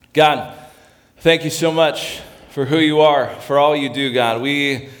God, thank you so much for who you are, for all you do, God.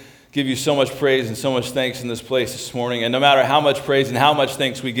 We give you so much praise and so much thanks in this place this morning. And no matter how much praise and how much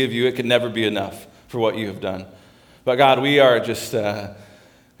thanks we give you, it could never be enough for what you have done. But God, we are just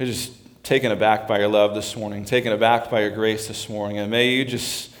taken aback by your love this morning, taken aback by your grace this morning. And may you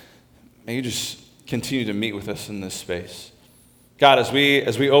just continue to meet with us in this space. God, as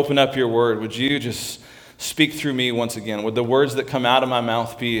we open up your word, would you just speak through me once again? Would the words that come out of my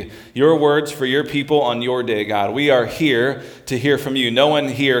mouth be your words for your people on your day, God? We are here to hear from you. No one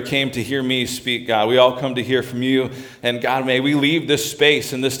here came to hear me speak, God. We all come to hear from you. And God, may we leave this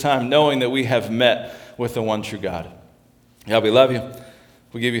space and this time knowing that we have met with the one true God. God, we love you.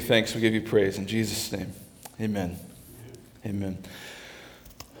 We give you thanks. We give you praise. In Jesus' name, amen. Amen.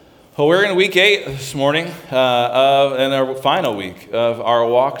 Well, we're in week 8 this morning, and our final week of our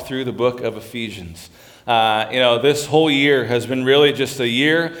walk through the book of Ephesians. This whole year has been really just a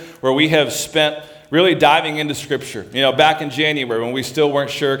year where we have spent really diving into Scripture. Back in January when we still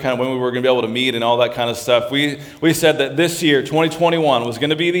weren't sure kind of when we were going to be able to meet and all that kind of stuff, we said that this year, 2021, was going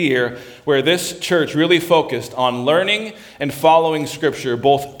to be the year where this church really focused on learning and following Scripture,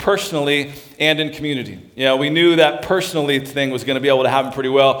 both personally and in community. We knew that personally thing was going to be able to happen pretty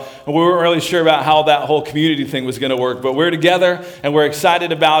well, and we weren't really sure about how that whole community thing was going to work, but we're together and we're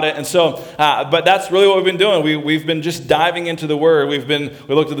excited about it. And so, but that's really what we've been doing. We've been just diving into the Word. We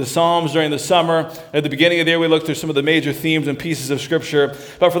looked at the Psalms during the summer. At the beginning of the year, we looked through some of the major themes and pieces of Scripture.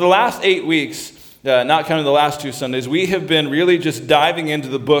 But for the last 8 weeks, not counting the last 2 Sundays, we have been really just diving into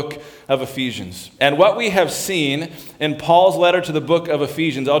the book of Ephesians. And what we have seen in Paul's letter to the book of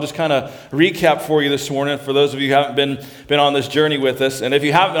Ephesians, I'll just kind of recap for you this morning for those of you who haven't been on this journny with us. And if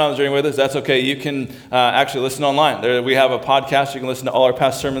you haven't been on the journey with us, that's okay. You can actually listen online. We have a podcast. You can listen to all our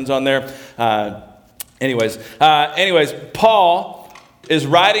past sermons on there. Anyways, Paul is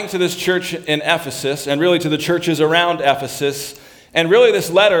writing to this church in Ephesus and really to the churches around Ephesus. And really this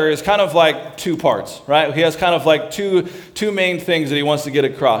letter is kind of like 2 parts, right? He has kind of like two main things that he wants to get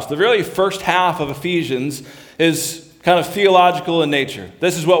across. The really first half of Ephesians is kind of theological in nature.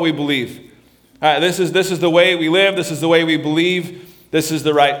 This is what we believe. All right, this is the way we live. This is the way we believe. This is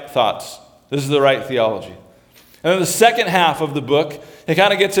the right thoughts. This is the right theology. And then the second half of the book, it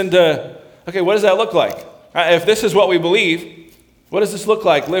kind of gets into, okay, what does that look like? All right, if this is what we believe, what does this look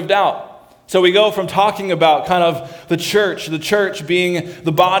like lived out? So we go from talking about kind of the church being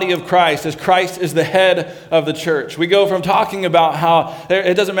the body of Christ, as Christ is the head of the church. We go from talking about how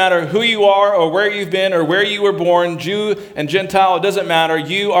it doesn't matter who you are or where you've been or where you were born, Jew and Gentile, it doesn't matter.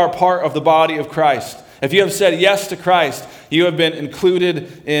 You are part of the body of Christ. If you have said yes to Christ, you have been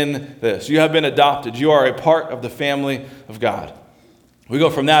included in this. You have been adopted. You are a part of the family of God. We go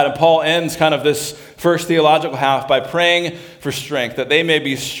from that, and Paul ends kind of this first theological half by praying for strength, that they may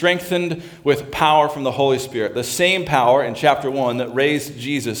be strengthened with power from the Holy Spirit, the same power in chapter 1 that raised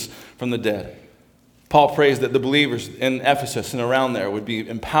Jesus from the dead. Paul prays that the believers in Ephesus and around there would be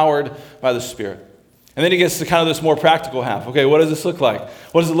empowered by the Spirit. And then he gets to kind of this more practical half. Okay, what does this look like?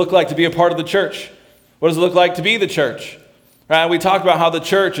 What does it look like to be a part of the church? What does it look like to be the church? Right? We talk about how the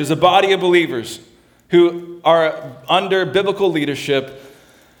church is a body of believers who are under biblical leadership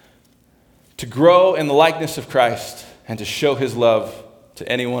to grow in the likeness of Christ and to show his love to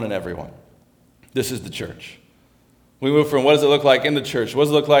anyone and everyone. This is the church. We move from what does it look like in the church? What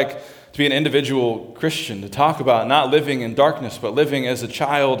does it look like to be an individual Christian, to talk about not living in darkness, but living as a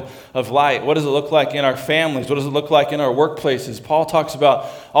child of light? What does it look like in our families? What does it look like in our workplaces? Paul talks about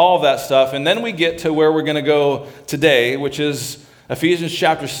all of that stuff. And then we get to where we're going to go today, which is Ephesians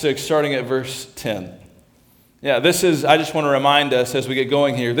chapter 6, starting at verse 10. Yeah, I just want to remind us as we get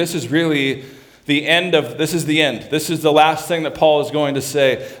going here, this is the end. This is the last thing that Paul is going to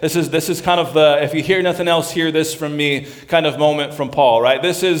say. This is kind of the, if you hear nothing else, hear this from me kind of moment from Paul, right?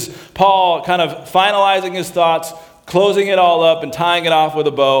 This is Paul kind of finalizing his thoughts, closing it all up and tying it off with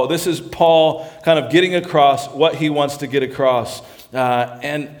a bow. This is Paul kind of getting across what he wants to get across.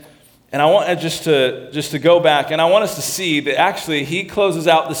 And I want just to go back, and I want us to see that actually he closes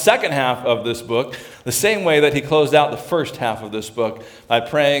out the second half of this book the same way that he closed out the first half of this book, by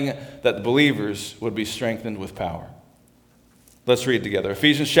praying that the believers would be strengthened with power. Let's read together.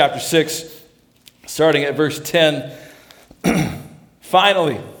 Ephesians chapter 6, starting at verse 10.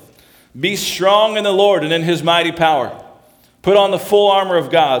 Finally, be strong in the Lord and in his mighty power. Put on the full armor of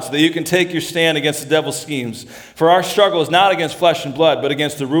God so that you can take your stand against the devil's schemes. For our struggle is not against flesh and blood, but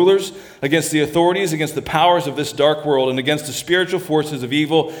against the rulers, against the authorities, against the powers of this dark world, and against the spiritual forces of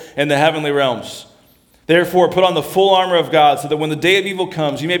evil in the heavenly realms. Therefore, put on the full armor of God so that when the day of evil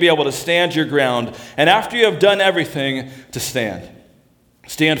comes, you may be able to stand your ground. And after you have done everything, to stand.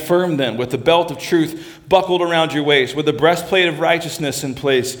 Stand firm then, with the belt of truth buckled around your waist, with the breastplate of righteousness in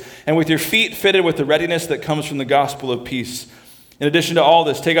place, and with your feet fitted with the readiness that comes from the gospel of peace. In addition to all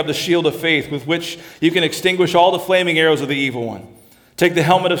this, take up the shield of faith, with which you can extinguish all the flaming arrows of the evil one. Take the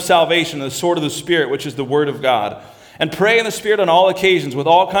helmet of salvation and the sword of the Spirit, which is the word of God. And pray in the Spirit on all occasions, with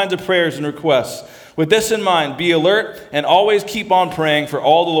all kinds of prayers and requests. With this in mind, be alert and always keep on praying for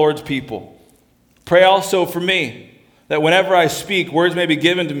all the Lord's people. Pray also for me, that whenever I speak, words may be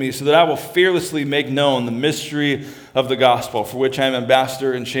given to me, so that I will fearlessly make known the mystery of the gospel, for which I am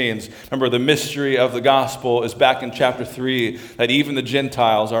ambassador in chains. Remember, the mystery of the gospel is back in chapter 3, that even the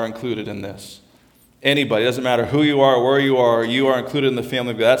Gentiles are included in this. Anybody, it doesn't matter who you are, where you are included in the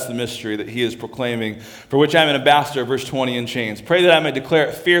family of God. That's the mystery that he is proclaiming, for which I am an ambassador, verse 20, in chains. Pray that I may declare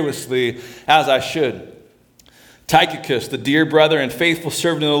it fearlessly as I should. Tychicus, the dear brother and faithful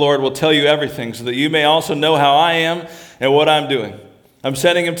servant of the Lord, will tell you everything, so that you may also know how I am and what I'm doing. I'm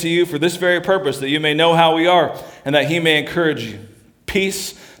sending him to you for this very purpose, that you may know how we are, and that he may encourage you.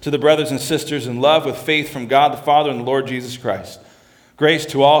 Peace to the brothers and sisters, in love with faith from God the Father and the Lord Jesus Christ. Grace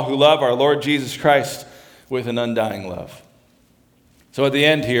to all who love our Lord Jesus Christ with an undying love. So at the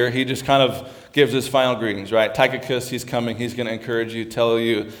end here, he just kind of gives his final greetings, right? Tychicus, he's coming. He's going to encourage you, tell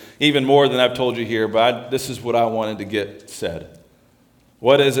you even more than I've told you here, but this is what I wanted to get said.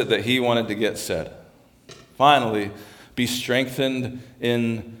 What is it that he wanted to get said? Finally, be strengthened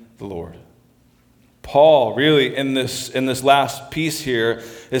in the Lord. Paul, really, in this last piece here,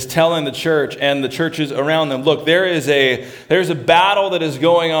 is telling the church and the churches around them, look, there's a battle that is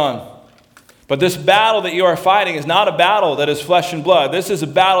going on. But this battle that you are fighting is not a battle that is flesh and blood. This is a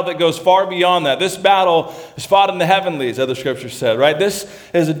battle that goes far beyond that. This battle is fought in the heavenlies, other scriptures said, right? This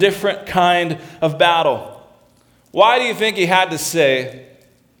is a different kind of battle. Why do you think he had to say,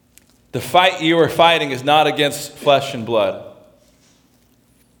 the fight you are fighting is not against flesh and blood?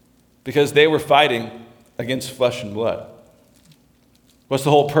 Because they were fighting against flesh and blood. What's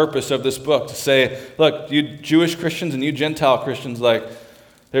the whole purpose of this book? To say, look, you Jewish Christians and you Gentile Christians,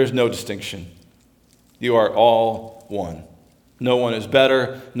 there's no distinction. You are all one. No one is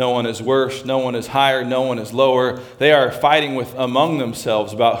better, no one is worse, no one is higher, no one is lower. They are fighting among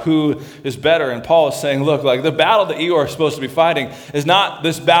themselves about who is better. And Paul is saying, look, the battle that you are supposed to be fighting is not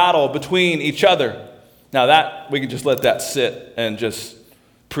this battle between each other. Now that, we can just let that sit and just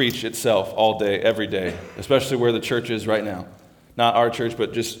preach itself all day, every day, especially where the church is right now. Not our church,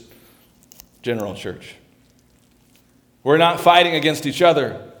 but just general church. We're not fighting against each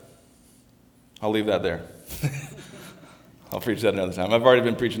other. I'll leave that there. I'll preach that another time. I've already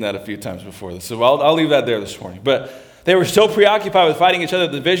been preaching that a few times before this, so I'll leave that there this morning. But they were so preoccupied with fighting each other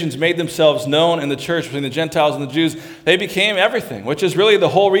that divisions made themselves known in the church between the Gentiles and the Jews. They became everything, which is really the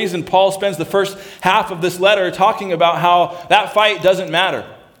whole reason Paul spends the first half of this letter talking about how that fight doesn't matter.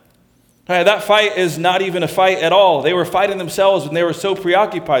 Right, that fight is not even a fight at all. They were fighting themselves and they were so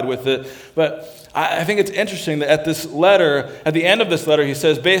preoccupied with it. But I think it's interesting that at the end of this letter, he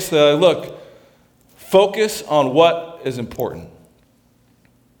says basically, look, focus on what is important.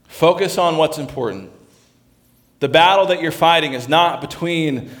 Focus on what's important. The battle that you're fighting is not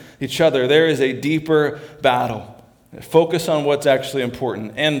between each other. There is a deeper battle. Focus on what's actually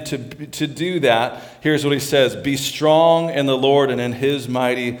important. And to do that, here's what he says. Be strong in the Lord and in his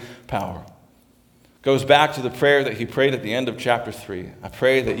mighty power. Goes back to the prayer that he prayed at the end of chapter 3. I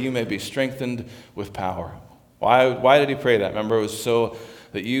pray that you may be strengthened with power. Why did he pray that? Remember, it was so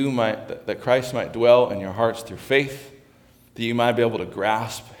that Christ might dwell in your hearts through faith, that you might be able to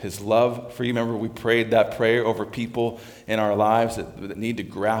grasp his love for you. Remember, we prayed that prayer over people in our lives that need to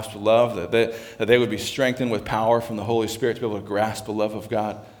grasp love, that they would be strengthened with power from the Holy Spirit to be able to grasp the love of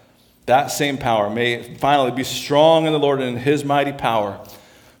God. That same power may finally be strong in the Lord and in his mighty power.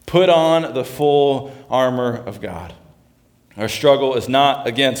 Put on the full armor of God. Our struggle is not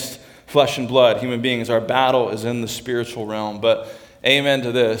against flesh and blood, human beings. Our battle is in the spiritual realm. But amen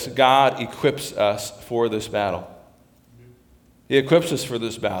to this, God equips us for this battle. He equips us for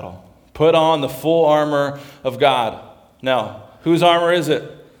this battle. Put on the full armor of God. Now, whose armor is it?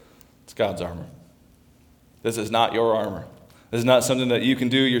 It's God's armor. This is not your armor. This is not something that you can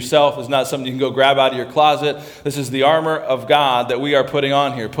do yourself. This is not something you can go grab out of your closet. This is the armor of God that we are putting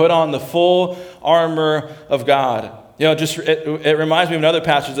on here. Put on the full armor of God. It reminds me of another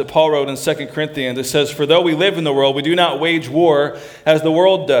passage that Paul wrote in 2 Corinthians. It says, "For though we live in the world, we do not wage war as the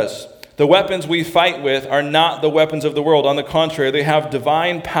world does. The weapons we fight with are not the weapons of the world. On the contrary, they have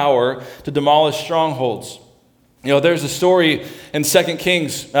divine power to demolish strongholds. There's a story in 2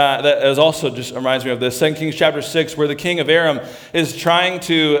 Kings that is also just reminds me of this. 2 Kings chapter 6, where the king of Aram is trying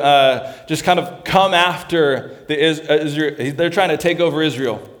to just kind of come after Israel. They're trying to take over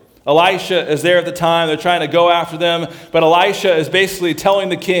Israel. Elisha is there at the time. They're trying to go after them. But Elisha is basically telling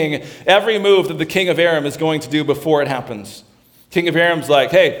the king every move that the king of Aram is going to do before it happens. King of Aram's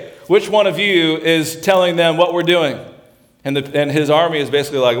like, hey, which one of you is telling them what we're doing? And his army is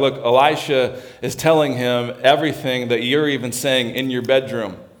basically like, look, Elisha is telling him everything that you're even saying in your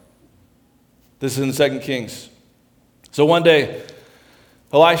bedroom. This is in 2 Kings. So one day,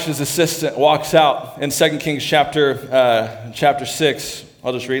 Elisha's assistant walks out in 2 Kings chapter 6.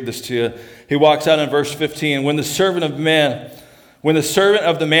 I'll just read this to you. He walks out in verse 15. When the servant of the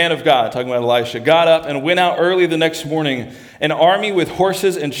man of God, talking about Elisha, got up and went out early the next morning, an army with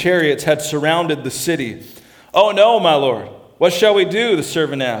horses and chariots had surrounded the city. Oh no, my lord, what shall we do? The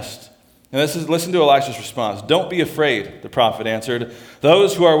servant asked. And listen to Elisha's response. Don't be afraid, the prophet answered.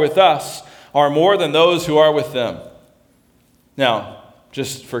 Those who are with us are more than those who are with them. Now,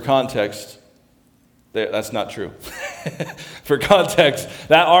 just for context, that's not true. For context,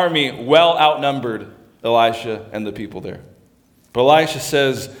 that army well outnumbered Elisha and the people there. But Elisha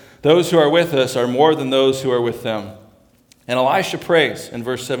says, those who are with us are more than those who are with them. And Elisha prays in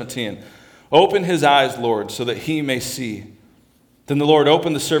verse 17, open his eyes, Lord, so that he may see. Then the Lord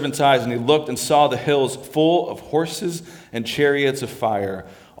opened the servant's eyes, and he looked and saw the hills full of horses and chariots of fire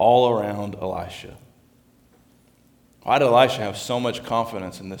all around Elisha. Why did Elisha have so much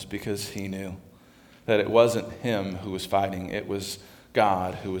confidence in this? Because he knew that it wasn't him who was fighting. It was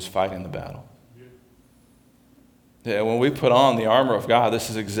God who was fighting the battle. Yeah, when we put on the armor of God, this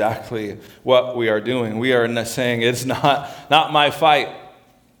is exactly what we are doing. We are saying, it's not my fight.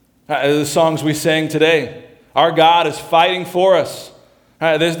 The songs we sang today, our God is fighting for us.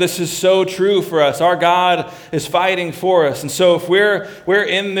 This is so true for us. Our God is fighting for us. And so if we're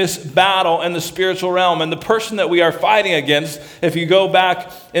in this battle in the spiritual realm, and the person that we are fighting against, if you go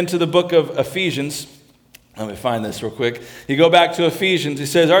back into the book of Ephesians, let me find this real quick. You go back to Ephesians. He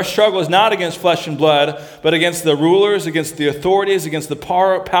says, our struggle is not against flesh and blood, but against the rulers, against the authorities, against the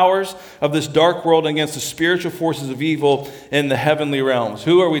powers of this dark world, and against the spiritual forces of evil in the heavenly realms.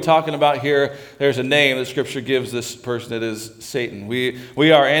 Who are we talking about here? There's a name that Scripture gives this person. It is Satan.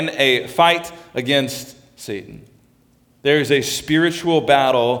 We are in a fight against Satan. There is a spiritual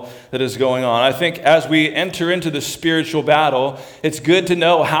battle that is going on. I think as we enter into the spiritual battle, it's good to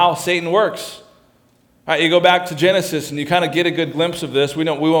know how Satan works. All right, you go back to Genesis and you kind of get a good glimpse of this. We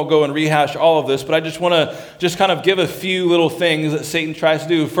won't go and rehash all of this, but I just want to kind of give a few little things that Satan tries to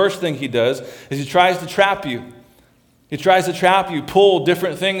do. First thing he does is he tries to trap you. He tries to trap you, pull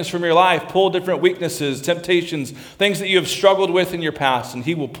different things from your life, pull different weaknesses, temptations, things that you have struggled with in your past, and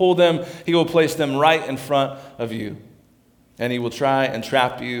he will pull them, he will place them right in front of you. And he will try and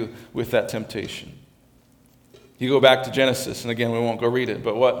trap you with that temptation. You go back to Genesis, and again, we won't go read it,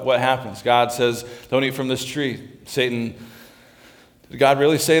 but what happens? God says, don't eat from this tree. Satan, did God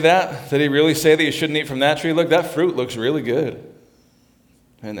really say that? Did he really say that you shouldn't eat from that tree? Look, that fruit looks really good.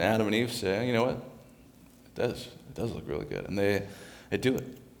 And Adam and Eve say, you know what? It does look really good. And they do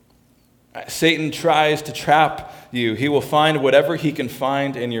it. Satan tries to trap you. He will find whatever he can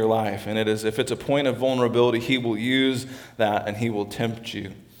find in your life. And if it's a point of vulnerability, he will use that and he will tempt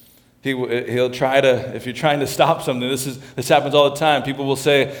you. He'll try to, if you're trying to stop something, this happens all the time. People will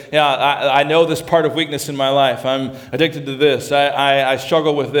say, yeah, I know this part of weakness in my life. I'm addicted to this. I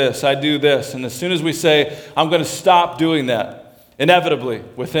struggle with this. I do this. And as soon as we say, I'm going to stop doing that, inevitably,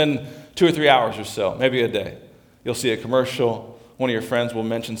 within 2 or 3 hours or so, maybe a day, you'll see a commercial. One of your friends will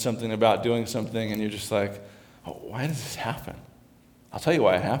mention something about doing something, and you're just like, oh, why does this happen? I'll tell you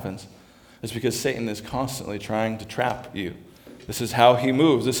why it happens. It's because Satan is constantly trying to trap you. This is how he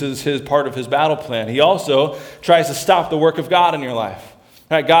moves. This is his part of his battle plan. He also tries to stop the work of God in your life.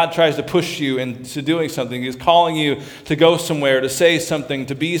 Right? God tries to push you into doing something. He's calling you to go somewhere, to say something,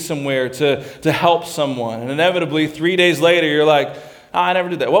 to be somewhere, to help someone. And inevitably, 3 days later, you're like, I never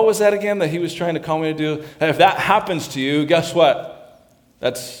did that. What was that again that he was trying to call me to do? And if that happens to you, guess what?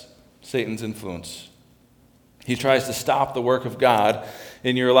 That's Satan's influence. He tries to stop the work of God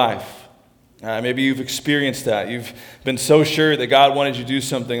in your life. Maybe you've experienced that. You've been so sure that God wanted you to do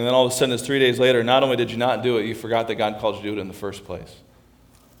something, and then all of a sudden it's 3 days later, not only did you not do it, you forgot that God called you to do it in the first place.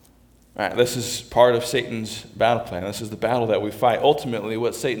 All right, this is part of Satan's battle plan. This is the battle that we fight. Ultimately,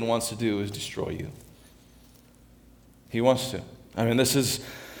 what Satan wants to do is destroy you. He wants to. This is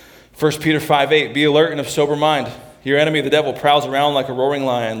 1 Peter 5:8. Be alert and of sober mind. Your enemy, the devil, prowls around like a roaring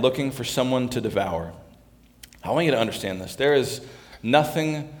lion looking for someone to devour. I want you to understand this. There is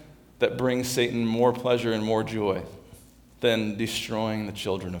nothing that brings Satan more pleasure and more joy than destroying the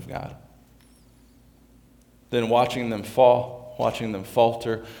children of God, than watching them fall, watching them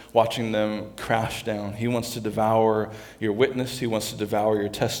falter, watching them crash down. He wants to devour your witness. He wants to devour your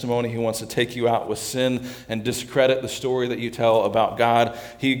testimony. He wants to take you out with sin and discredit the story that you tell about God.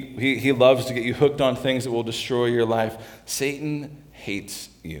 He loves to get you hooked on things that will destroy your life. Satan hates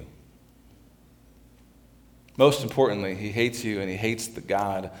you. Most importantly, he hates you and he hates the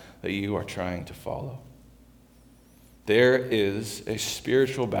God that you are trying to follow. There is a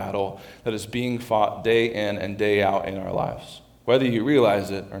spiritual battle that is being fought day in and day out in our lives, whether you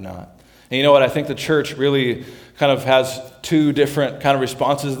realize it or not. And you know what? I think the church really kind of has two different kind of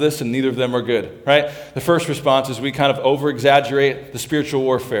responses to this, and neither of them are good, right? The first response is we kind of over-exaggerate the spiritual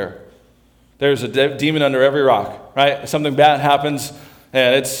warfare. There's a demon under every rock, right? If something bad happens,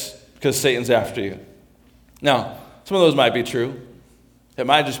 and it's because Satan's after you. Now, some of those might be true. It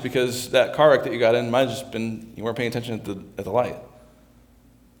might just because that car wreck that you got in might have just been you weren't paying attention at the light.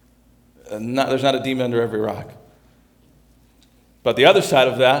 There's not a demon under every rock. But the other side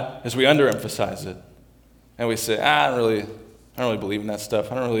of that is we underemphasize it. And we say, I don't really believe in that stuff.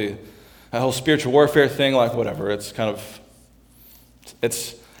 That whole spiritual warfare thing, like whatever. It's out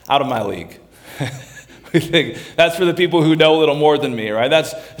of my league. We think that's for the people who know a little more than me, right?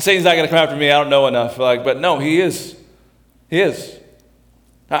 Satan's not going to come after me. I don't know enough. But no, he is. He is.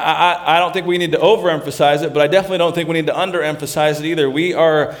 I don't think we need to overemphasize it, but I definitely don't think we need to underemphasize it either. We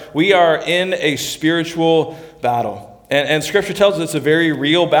are in a spiritual battle. And Scripture tells us it's a very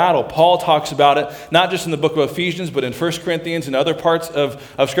real battle. Paul talks about it, not just in the book of Ephesians, but in 1 Corinthians and other parts of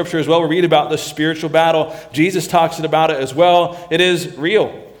Scripture as well. We read about this spiritual battle. Jesus talks about it as well. It is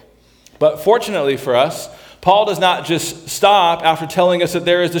real. But fortunately for us, Paul does not just stop after telling us that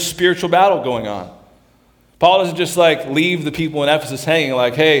there is this spiritual battle going on. Paul doesn't just leave the people in Ephesus hanging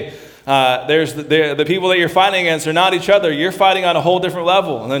hey, there's the people that you're fighting against are not each other. You're fighting on a whole different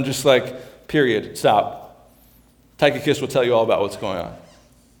level. And then just period, stop. Tychicus will tell you all about what's going on.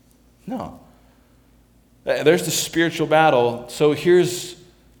 No. There's the spiritual battle. So here's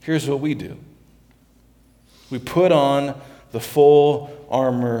what we do. We put on the full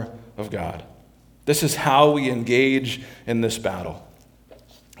armor of God. This is how we engage in this battle.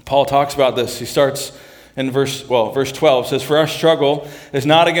 Paul talks about this. He starts in verse 12 says, "For our struggle is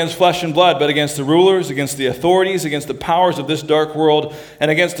not against flesh and blood, but against the rulers, against the authorities, against the powers of this dark world, and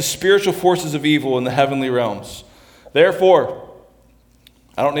against the spiritual forces of evil in the heavenly realms. Therefore,"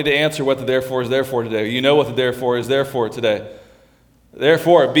 I don't need to answer what the therefore is there for today. You know what the therefore is there for today.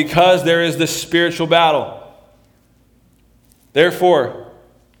 Therefore, because there is this spiritual battle, therefore,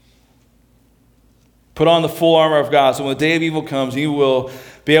 put on the full armor of God, so when the day of evil comes, you will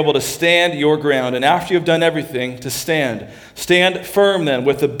be able to stand your ground. And after you have done everything, to stand. Stand firm then,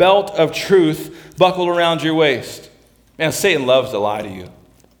 with the belt of truth buckled around your waist. Man, Satan loves to lie to you.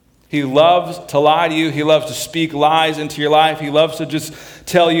 He loves to lie to you. He loves to speak lies into your life. He loves to just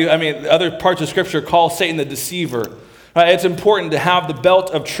tell you, other parts of Scripture call Satan the deceiver. Right? It's important to have the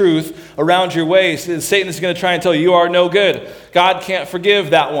belt of truth around your waist. Satan is going to try and tell you, you are no good. God can't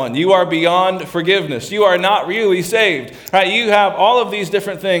forgive that one. You are beyond forgiveness. You are not really saved. Right? You have all of these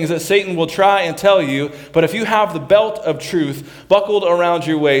different things that Satan will try and tell you, but if you have the belt of truth buckled around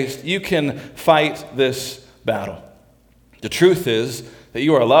your waist, you can fight this battle. The truth is that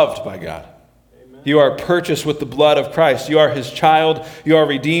you are loved by God. You are purchased with the blood of Christ. You are his child. You are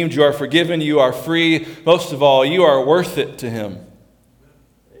redeemed. You are forgiven. You are free. Most of all, you are worth it to him.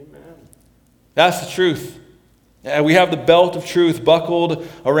 Amen. That's the truth. And we have the belt of truth buckled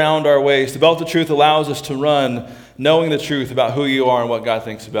around our waist. The belt of truth allows us to run knowing the truth about who you are and what God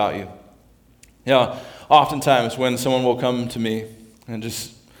thinks about you. Oftentimes when someone will come to me and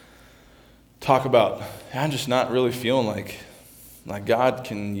just talk about, I'm just not really feeling like God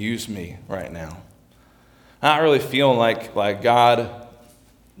can use me right now. I'm not really feeling like God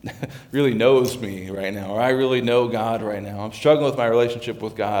really knows me right now, or I really know God right now. I'm struggling with my relationship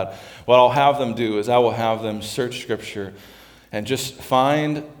with God. What I'll have them do is I will have them search Scripture and just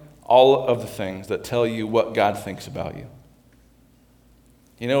find all of the things that tell you what God thinks about you.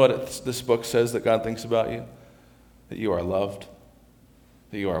 You know what this book says that God thinks about you? That you are loved,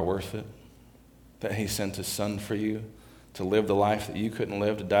 that you are worth it, that he sent his son for you, to live the life that you couldn't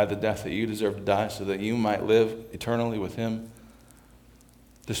live, to die the death that you deserve to die so that you might live eternally with him.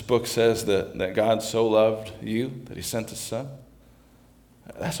 This book says that God so loved you that he sent his son.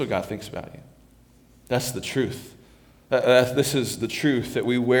 That's what God thinks about you. That's the truth. This is the truth that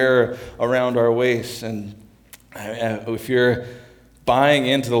we wear around our waists. And if you're buying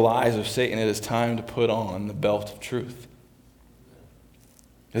into the lies of Satan, it is time to put on the belt of truth.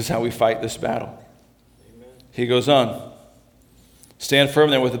 This is how we fight this battle. Amen. He goes on. Stand firm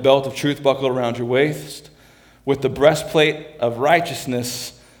then with the belt of truth buckled around your waist, with the breastplate of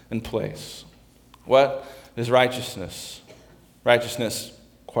righteousness in place. What is righteousness? Righteousness,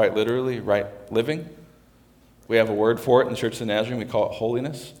 quite literally, right living. We have a word for it in the Church of the Nazarene. We call it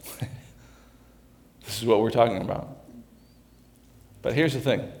holiness. This is what we're talking about. But here's the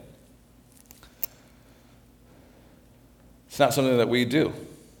thing. It's not something that we do.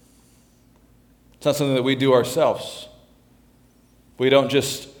 It's not something that we do ourselves. We don't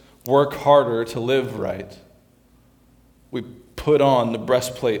just work harder to live right. We put on the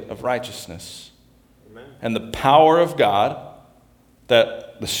breastplate of righteousness. Amen. And the power of God,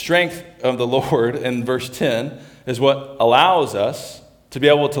 that the strength of the Lord in verse 10 is what allows us to be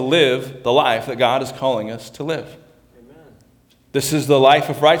able to live the life that God is calling us to live. This is the life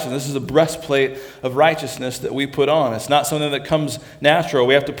of righteousness. This is the breastplate of righteousness that we put on. It's not something that comes natural.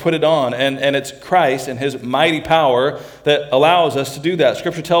 We have to put it on. And it's Christ and his mighty power that allows us to do that.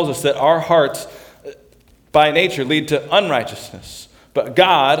 Scripture tells us that our hearts, by nature, lead to unrighteousness. But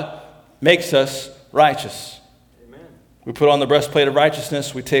God makes us righteous. Amen. We put on the breastplate of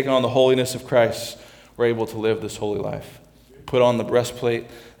righteousness. We take on the holiness of Christ. We're able to live this holy life. Put on the breastplate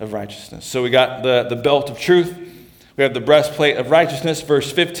of righteousness. So we got the belt of truth. We have the breastplate of righteousness, verse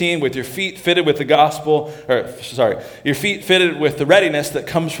 15, with your feet fitted with your feet fitted with the readiness that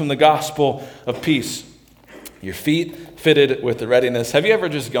comes from the gospel of peace. Your feet fitted with the readiness. Have you ever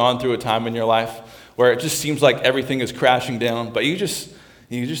just gone through a time in your life where it just seems like everything is crashing down, but you just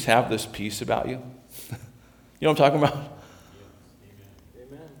have this peace about you? You know what I'm talking about?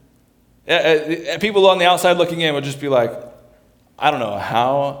 Amen. People on the outside looking in would just be like, I don't know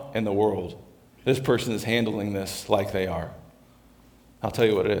how in the world this person is handling this like they are. I'll tell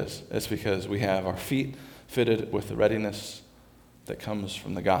you what it is. It's because we have our feet fitted with the readiness that comes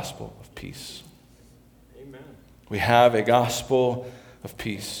from the gospel of peace. Amen. We have a gospel of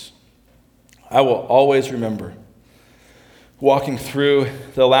peace. I will always remember walking through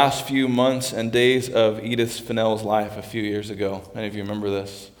the last few months and days of Edith Fennell's life a few years ago. Many of you remember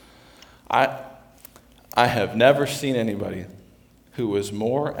this. I have never seen anybody who was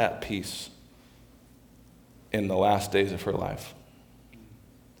more at peace in the last days of her life.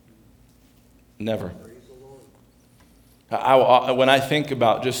 Never. When I think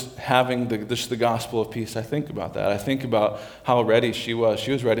about just having the gospel of peace, I think about that. I think about how ready she was.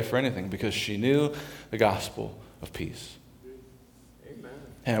 She was ready for anything because she knew the gospel of peace. Amen.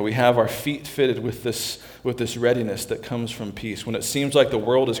 And we have our feet fitted with this readiness that comes from peace. When it seems like the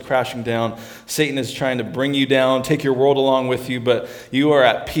world is crashing down, Satan is trying to bring you down, take your world along with you, but you are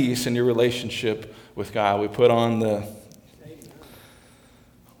at peace in your relationship with God. We put on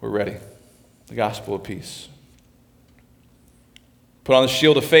we're ready. The gospel of peace. Put on the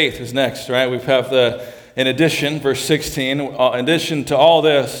shield of faith is next, right? We have in addition, verse 16, in addition to all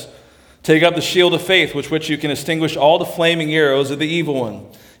this, take up the shield of faith, with which you can extinguish all the flaming arrows of the evil one.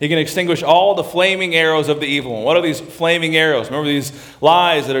 You can extinguish all the flaming arrows of the evil one. What are these flaming arrows? Remember these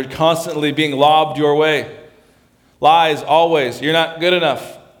lies that are constantly being lobbed your way. Lies always. You're not good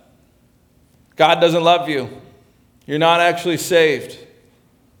enough. God doesn't love you. You're not actually saved.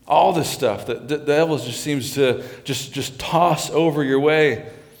 All this stuff that the devil just seems to just toss over your way.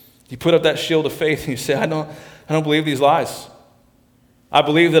 You put up that shield of faith and you say, I don't believe these lies. I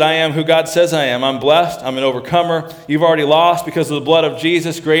believe that I am who God says I am. I'm blessed. I'm an overcomer. You've already lost because of the blood of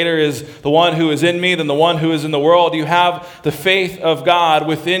Jesus. Greater is the one who is in me than the one who is in the world. You have the faith of God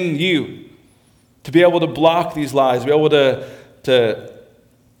within you to be able to block these lies, to be able to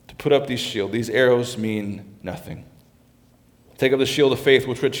put up these shields. These arrows mean nothing. Take up the shield of faith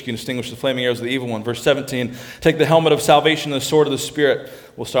with which you can extinguish the flaming arrows of the evil one. Verse 17, take the helmet of salvation and the sword of the Spirit.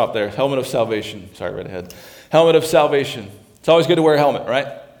 We'll stop there. Helmet of salvation. Sorry, right ahead. Helmet of salvation. It's always good to wear a helmet, right?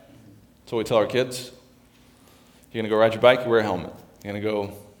 That's what we tell our kids. You're going to go ride your bike, you wear a helmet. You're going to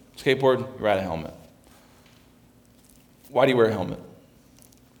go skateboard, you ride a helmet. Why do you wear a helmet?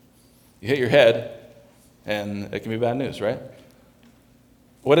 You hit your head, and it can be bad news, right?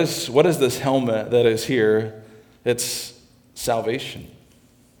 What is this helmet that is here? It's salvation.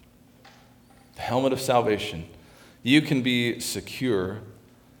 The helmet of salvation. You can be secure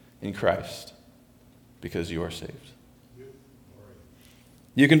in Christ because you are saved.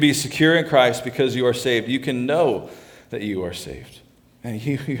 You can be secure in Christ because you are saved. You can know that you are saved. And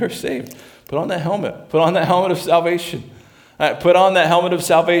you are saved. Put on that helmet. Put on that helmet of salvation. Put on that helmet of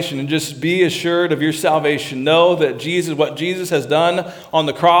salvation and just be assured of your salvation. Know that what Jesus has done on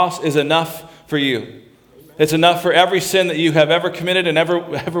the cross is enough for you. It's enough for every sin that you have ever committed and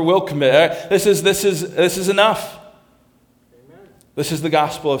ever will commit. This is enough. Amen. This is the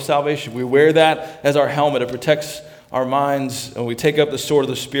gospel of salvation. We wear that as our helmet. It protects our minds, and we take up the sword of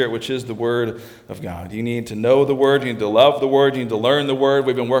the Spirit, which is the Word of God. You need to know the Word. You need to love the Word. You need to learn the Word.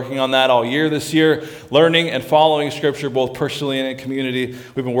 We've been working on that all year this year, learning and following Scripture, both personally and in community.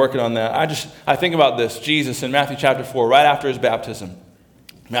 We've been working on that. I think about this. Jesus in Matthew chapter 4, right after his baptism,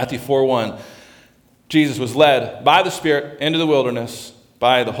 Matthew 4:1, Jesus was led by the Spirit into the wilderness,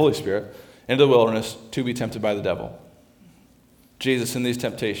 by the Holy Spirit, into the wilderness to be tempted by the devil. Jesus in these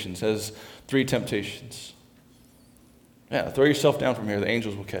temptations has 3 temptations. Yeah, throw yourself down from here. The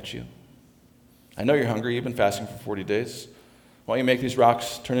angels will catch you. I know you're hungry. You've been fasting for 40 days. Why don't you make these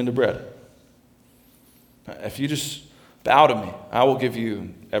rocks turn into bread? If you just bow to me, I will give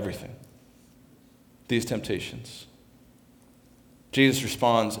you everything. These temptations. Jesus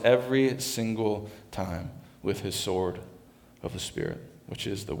responds every single time with his sword of the Spirit, which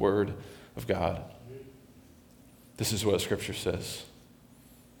is the Word of God. This is what Scripture says.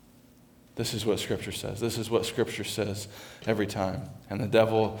 This is what Scripture says. This is what Scripture says every time. And the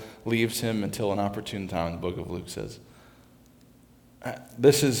devil leaves him until an opportune time, the book of Luke says.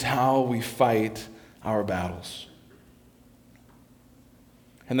 This is how we fight our battles.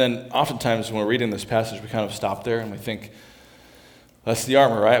 And then oftentimes when we're reading this passage, we kind of stop there and we think, that's the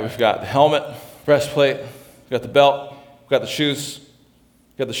armor, right? We've got the helmet, breastplate, we've got the belt, we've got the shoes,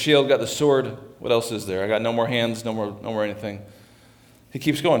 we've got the shield, we've got the sword. What else is there? I got no more hands, no more anything. He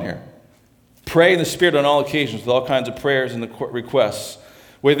keeps going here. Pray in the Spirit on all occasions with all kinds of prayers and requests.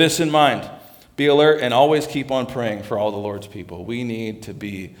 With this in mind, be alert and always keep on praying for all the Lord's people. We need to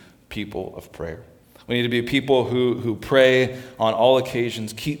be people of prayer. We need to be people who pray on all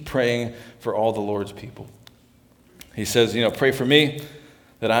occasions. Keep praying for all the Lord's people. He says, pray for me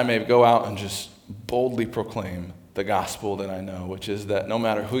that I may go out and just boldly proclaim the gospel that I know, which is that no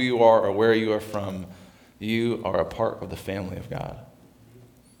matter who you are or where you are from, you are a part of the family of God.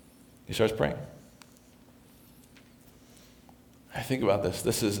 He starts praying. I think about this.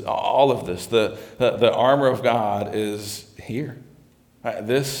 This is all of this. The armor of God is here. Right?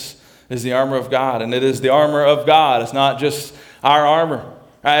 This is the armor of God, and it is the armor of God. It's not just our armor.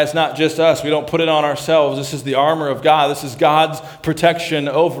 Right? It's not just us. We don't put it on ourselves. This is the armor of God. This is God's protection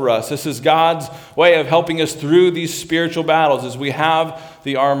over us. This is God's way of helping us through these spiritual battles as we have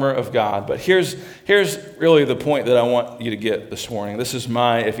the armor of God. But here's really the point that I want you to get this morning. This is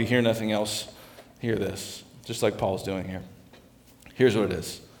if you hear nothing else, hear this, just like Paul's doing here. Here's what it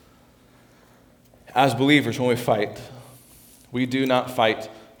is. As believers, when we fight, we do not fight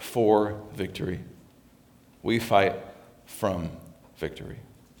for victory. We fight from victory.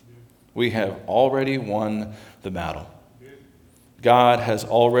 We have already won the battle. God has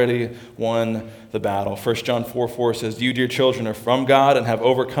already won the battle. 1 John 4:4 says, you, dear children, are from God and have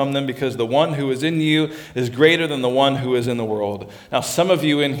overcome them because the one who is in you is greater than the one who is in the world. Now, some of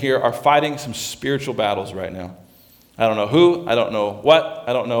you in here are fighting some spiritual battles right now. I don't know who, I don't know what,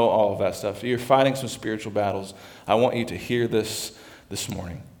 I don't know all of that stuff. You're fighting some spiritual battles. I want you to hear this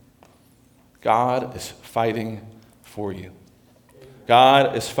morning. God is fighting for you.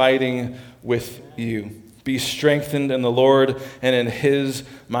 God is fighting with you. Be strengthened in the Lord and in his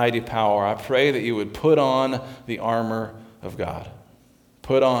mighty power. I pray that you would put on the armor of God.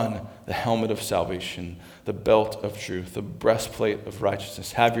 Put on the helmet of salvation, the belt of truth, the breastplate of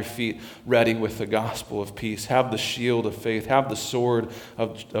righteousness. Have your feet ready with the gospel of peace. Have the shield of faith. Have the sword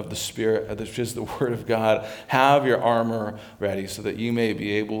of the Spirit, which is the word of God. Have your armor ready so that you may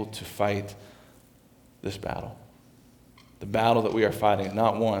be able to fight this battle. The battle that we are fighting is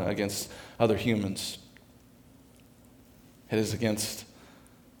not one against other humans. It is against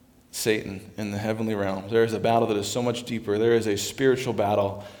Satan in the heavenly realms. There is a battle that is so much deeper. There is a spiritual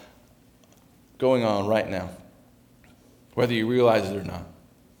battle going on right now, whether you realize it or not.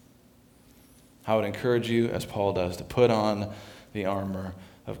 I would encourage you, as Paul does, to put on the armor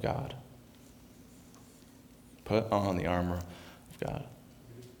of God. Put on the armor of God.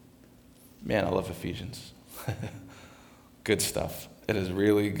 Man, I love Ephesians. Good stuff. It is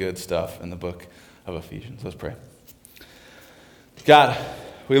really good stuff in the book of Ephesians. Let's pray. God,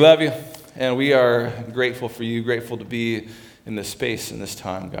 we love you, and we are grateful for you, grateful to be in this space, in this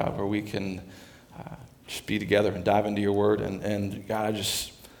time, God, where we can just be together and dive into your word. And God,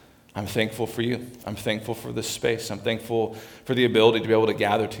 I'm thankful for you. I'm thankful for this space. I'm thankful for the ability to be able to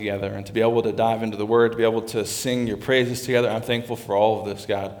gather together and to be able to dive into the word, to be able to sing your praises together. I'm thankful for all of this,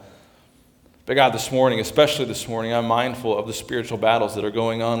 God. But God, this morning, especially this morning, I'm mindful of the spiritual battles that are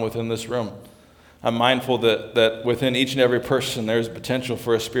going on within this room. I'm mindful that within each and every person there's potential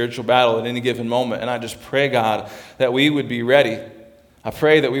for a spiritual battle at any given moment. And I just pray, God, that we would be ready. I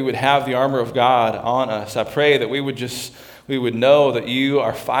pray that we would have the armor of God on us. I pray that we would we would know that you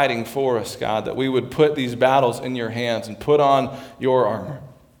are fighting for us, God, that we would put these battles in your hands and put on your armor.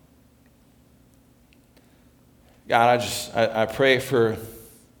 God, I pray for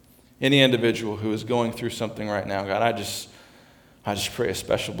any individual who is going through something right now. God, I just pray a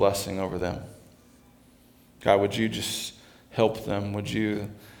special blessing over them. God, would you just help them? Would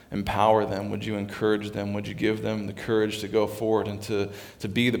you empower them? Would you encourage them? Would you give them the courage to go forward and to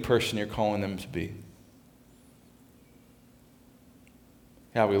be the person you're calling them to be?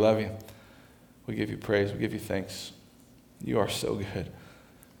 God, we love you. We give you praise. We give you thanks. You are so good.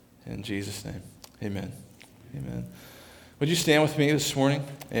 In Jesus' name, amen. Amen. Would you stand with me this morning?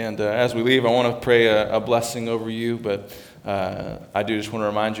 And as we leave, I want to pray a blessing over you, but I do just want to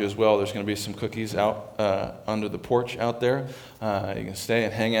remind you as well, there's going to be some cookies out under the porch out there. You can stay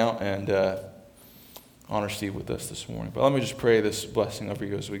and hang out and honor Steve with us this morning. But let me just pray this blessing over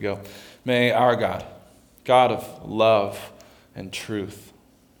you as we go. May our God, God of love and truth,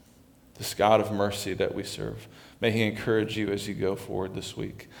 this God of mercy that we serve, may he encourage you as you go forward this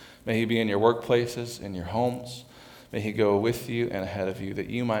week. May he be in your workplaces, in your homes. May he go with you and ahead of you, that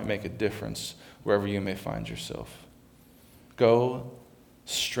you might make a difference wherever you may find yourself. Go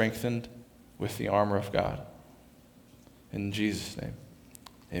strengthened with the armor of God. In Jesus' name,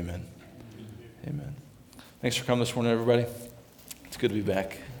 amen. Amen. Thanks for coming this morning, everybody. It's good to be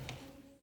back.